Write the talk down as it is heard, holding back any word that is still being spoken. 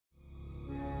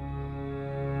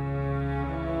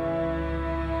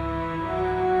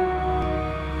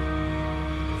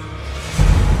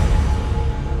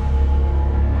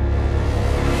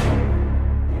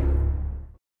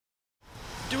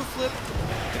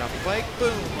hockey bike.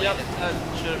 Boom. Yep,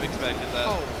 I should have expected that.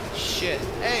 Oh shit!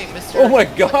 Hey, Mr. Oh my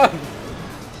god!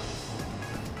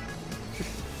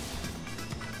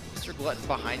 Mr. Glutton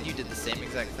behind you did the same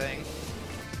exact thing.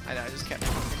 I know. I just kept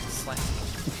slamming.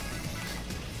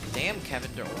 Damn,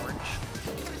 Kevin DeOrange.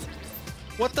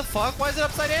 What the fuck? Why is it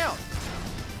upside down?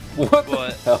 What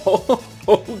What? the hell?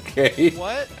 Okay.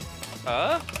 What?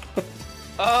 Huh?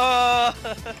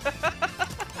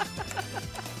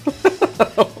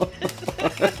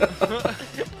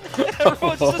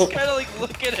 Everyone's just kind of like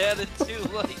looking at it too,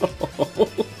 like.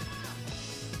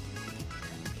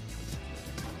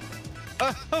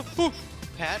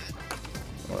 Pat?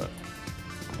 What?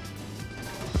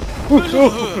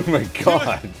 Oh my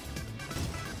god.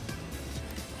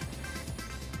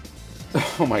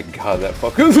 Oh my god, that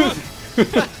fucker.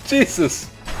 Jesus.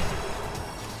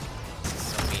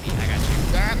 So meaty. I got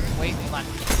you. Wait, left.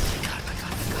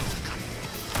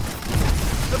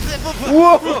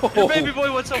 Whoa! Your baby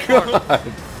boy went so far. God.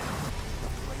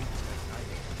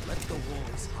 Let the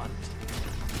wolves hunt.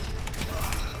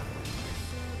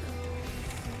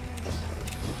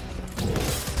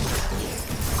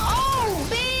 Oh,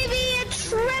 baby, a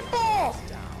triple!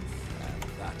 Down, and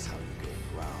that's how you gain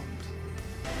ground.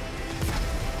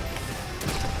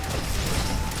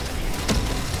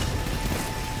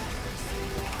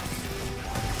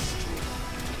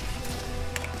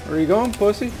 Where are you going,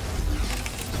 pussy?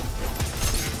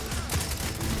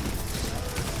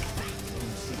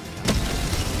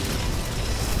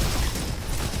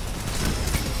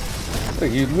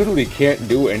 Like, you literally can't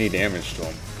do any damage to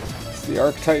him. It's the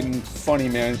Arc Titan funny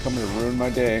man coming to ruin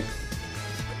my day.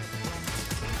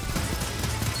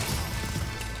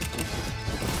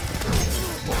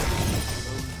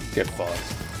 Get fucked.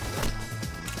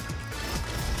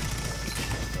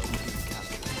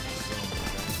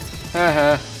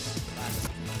 Haha.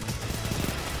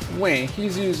 Wait,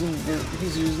 he's using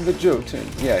the Jotun.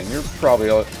 Yeah, and you're probably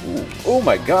all. Ooh. Oh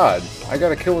my god! I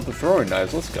got a kill with the throwing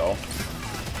knives. Let's go.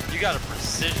 You got a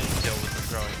precision kill with the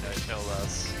throwing knife, no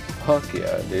less. Fuck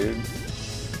yeah, dude.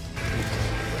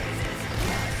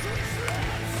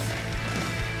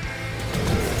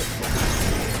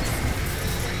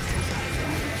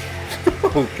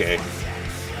 Okay.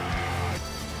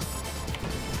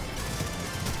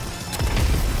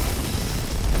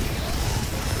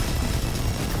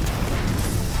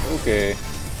 Okay.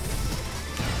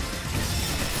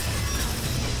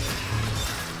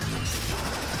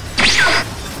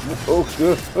 Oh,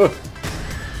 good. Are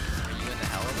you in the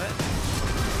hell of it?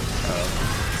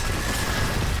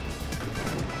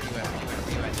 You at,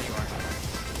 there you are.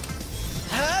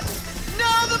 Huh?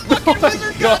 No, the fucking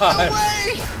wizard got in the way!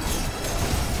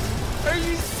 Are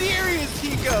you serious,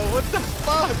 Hiko? What the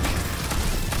fuck?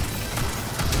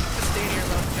 Just stay here,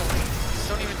 let him kill me. Just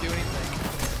don't even do anything.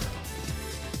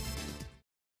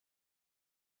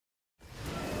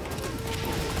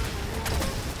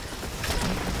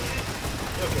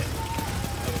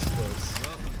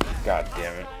 God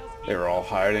damn it. They were all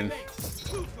hiding.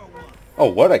 Oh,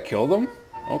 what? I killed them?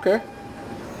 Okay.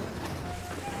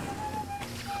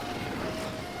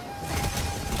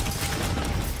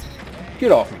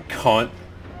 Get off me, cunt.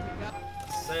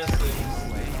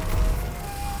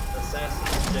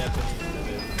 Assassin's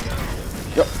Japanese.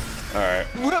 Yep. Alright.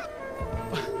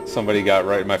 Somebody got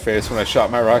right in my face when I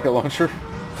shot my rocket launcher.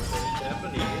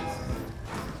 Japanese.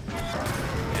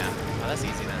 Yeah, oh, that's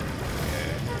easy then.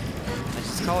 Let's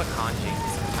just call it kanji.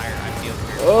 I'm tired. I feel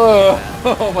weird.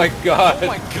 Oh my god. Oh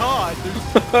my god!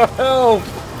 Help!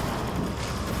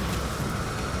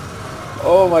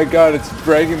 Oh my god, it's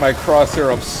dragging my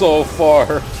crosshair up so far.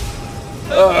 There,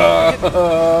 okay.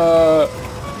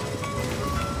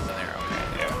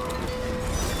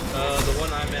 The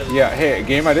one I'm at. Yeah, hey,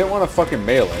 game, I didn't want to fucking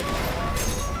melee.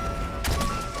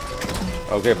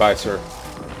 Okay, bye, sir.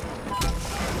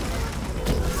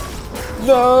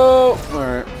 No!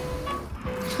 Alright.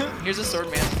 Here's a sword,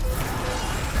 man.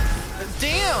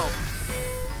 Damn!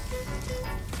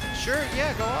 Sure,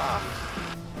 yeah, go off.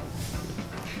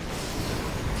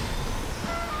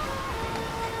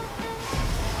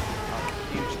 Oh,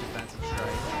 huge defensive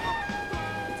strike.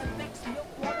 It's a next milk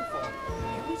waterfall.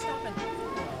 Can we stop and...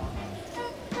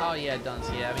 Oh yeah, Duns.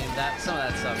 Yeah, I mean some of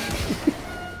that stuff.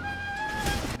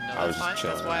 No, I that's was fine.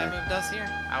 chilling That's why I there. moved us here.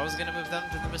 I was gonna move them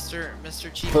to the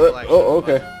Mr. Chief Oh, collection.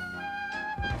 okay.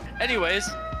 Anyways,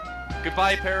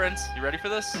 goodbye, parents. You ready for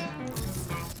this?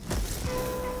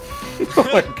 Oh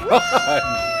my god!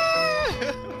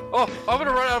 Oh, I'm gonna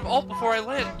run out of ult before I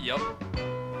land. Yup.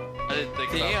 I didn't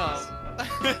think about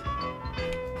Damn. this.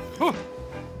 Holy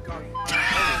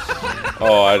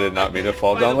Oh, I did not mean to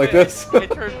fall By the down like way, this. I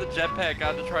turned the jetpack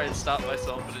on to try and stop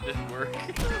myself, but it didn't work.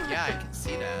 Yeah, I can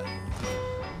see that.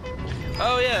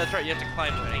 Oh yeah, that's right. You have to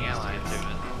climb the Running thing ally. to it.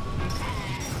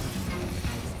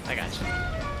 I got you.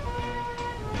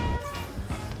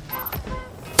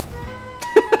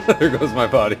 There goes my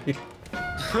body.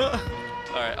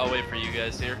 Alright, I'll wait for you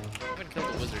guys here. I haven't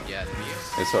killed the wizard yet, have you?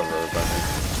 It's over by me.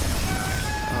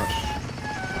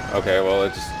 Oh, okay, well,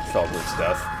 it just fell to its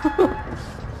death.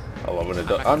 I love when it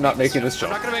does. I'm not making this I'm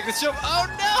jump. not gonna make this jump. Oh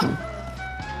no!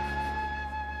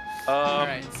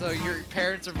 Alright, so your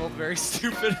parents are both very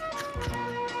stupid.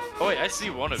 Oh wait, I see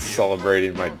one of you.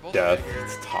 Celebrating my We're both death. right here.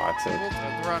 It's toxic.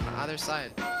 We're on either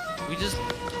side. We just...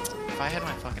 If I had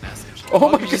my fucking ass there. Oh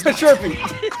my you just god, Sharpie!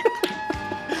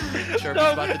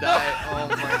 Sharpie's about to die. Oh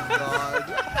my god.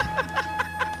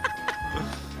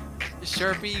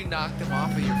 Sharpie, you knocked him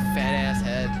off of your fat ass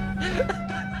head.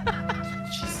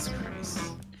 Jesus Christ.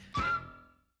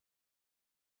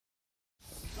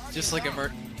 Just like a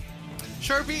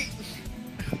Sharpie!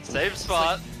 Same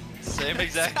spot. Same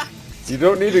exact. You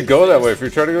don't need to go that way. If you're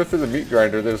trying to go through the meat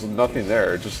grinder, there's nothing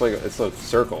there. It's just like, it's a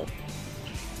circle.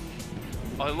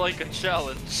 I like a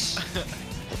challenge.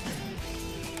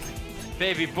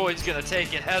 Baby boy's gonna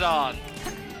take it head on.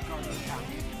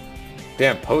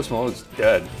 Damn, Post Malone's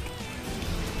dead.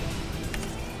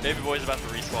 Baby boy's about to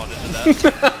respawn into that.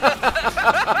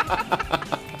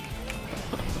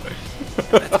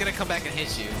 That's gonna come back and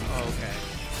hit you. Oh, okay.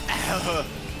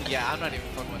 Yeah, I'm not even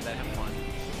fucking with that. Have fun.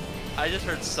 I just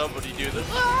heard somebody do this.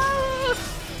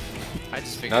 I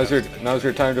just figured Now's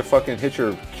your time to fucking hit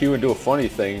your Q and do a funny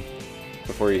thing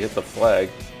before you hit the flag.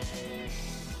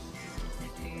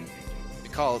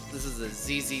 this is a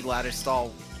ZZ ladder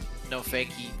stall, no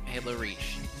fakey Halo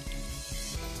Reach.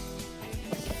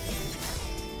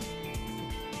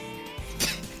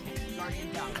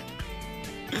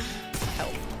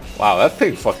 Wow, that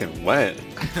thing fucking went.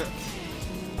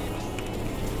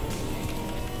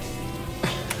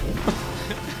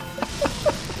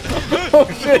 Oh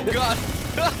shit! Oh god!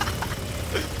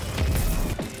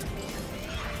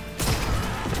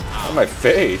 On my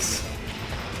face.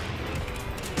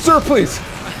 Sir, please!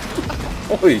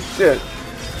 Holy shit.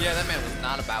 Yeah, that man was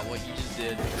not about what you just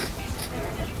did.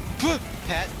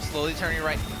 Pat, slowly turn your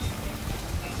right.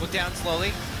 Look down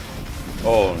slowly.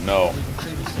 Oh no.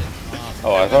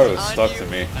 Oh, I thought it was stuck to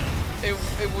me.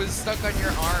 It was stuck on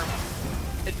your arm.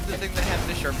 It's the thing that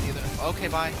happened to Sharpie either. Okay,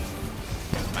 bye.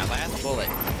 My last bullet.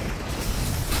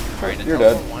 Alright, You're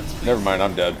dead. Never mind,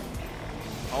 I'm dead.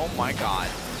 Oh my god.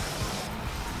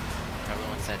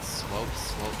 Everyone said swope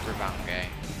for Bangay.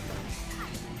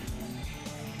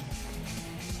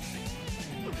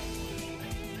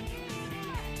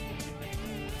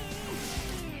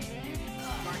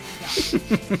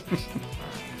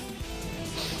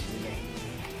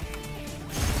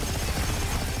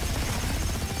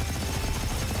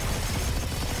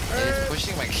 It's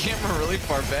pushing my camera really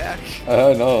far back.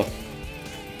 I know.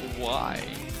 Why?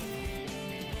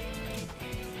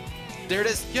 There it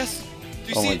is. Yes. Do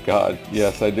you Oh see my it? god.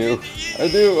 Yes, I do. I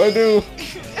do. I do.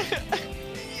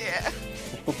 Yeah.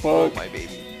 What the Oh fuck? my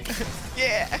baby.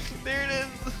 Yeah. There it is.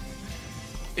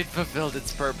 It fulfilled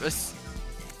its purpose.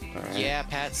 Alright. Yeah,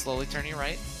 Pat. Slowly turn your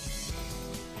right.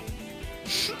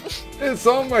 It's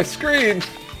on my screen.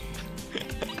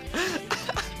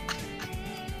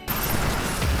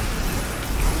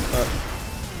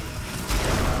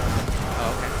 Oh,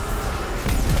 okay.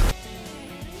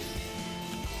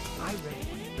 I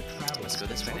read the travel. Let's go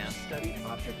this way now. Study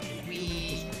object in real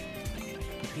history.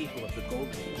 The people of the Gold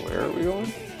Age. Where are we going?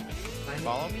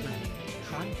 Follow me.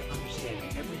 Trying to understand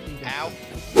everything that Ow.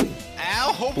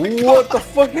 Ow. Oh my god. What the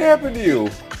fuck happened to you?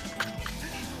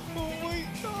 Oh my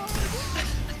god.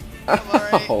 I'm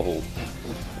alright. Ow.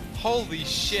 Holy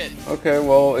shit. Okay,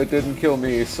 well, it didn't kill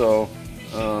me, so,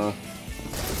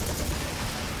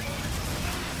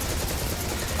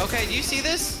 Okay, do you see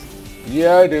this?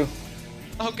 yeah, I do.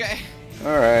 Okay.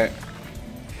 Alright.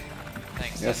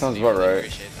 Thanks. Yeah, Destiny, sounds about really right.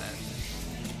 Appreciate that.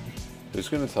 Who's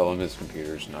gonna tell him his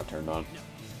computer's not turned on?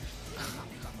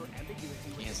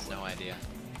 He has no idea.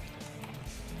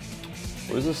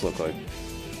 What does this look like?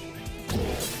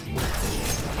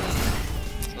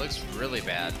 It looks really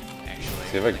bad, actually.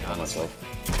 See if I can really kill honestly. myself.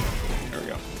 There we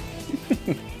go.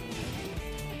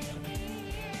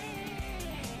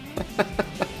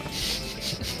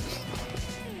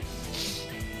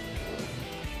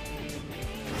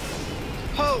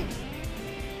 Ho!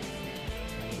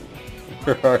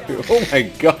 Where are you? Oh my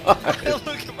god!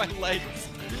 Look at my legs.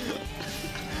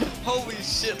 Holy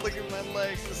shit, look at my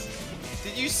legs.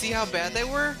 Did you see how bad they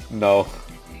were? No.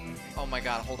 Oh my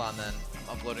god, hold on then.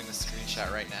 uploading the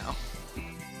screenshot right now.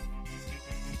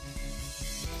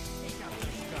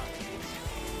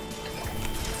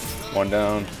 One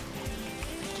down.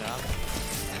 Good job.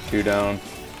 2 down.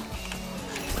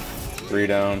 3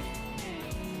 down.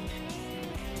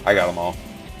 I got them all.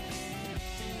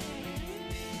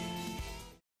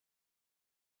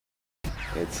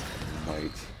 It's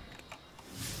white.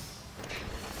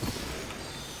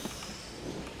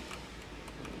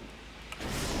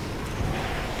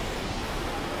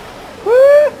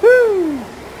 Woohoo!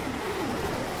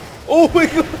 Oh my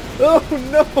god! Oh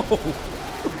no!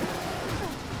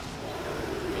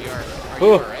 Are you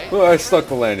Oh, alright? oh, I stuck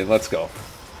the landing. Let's go.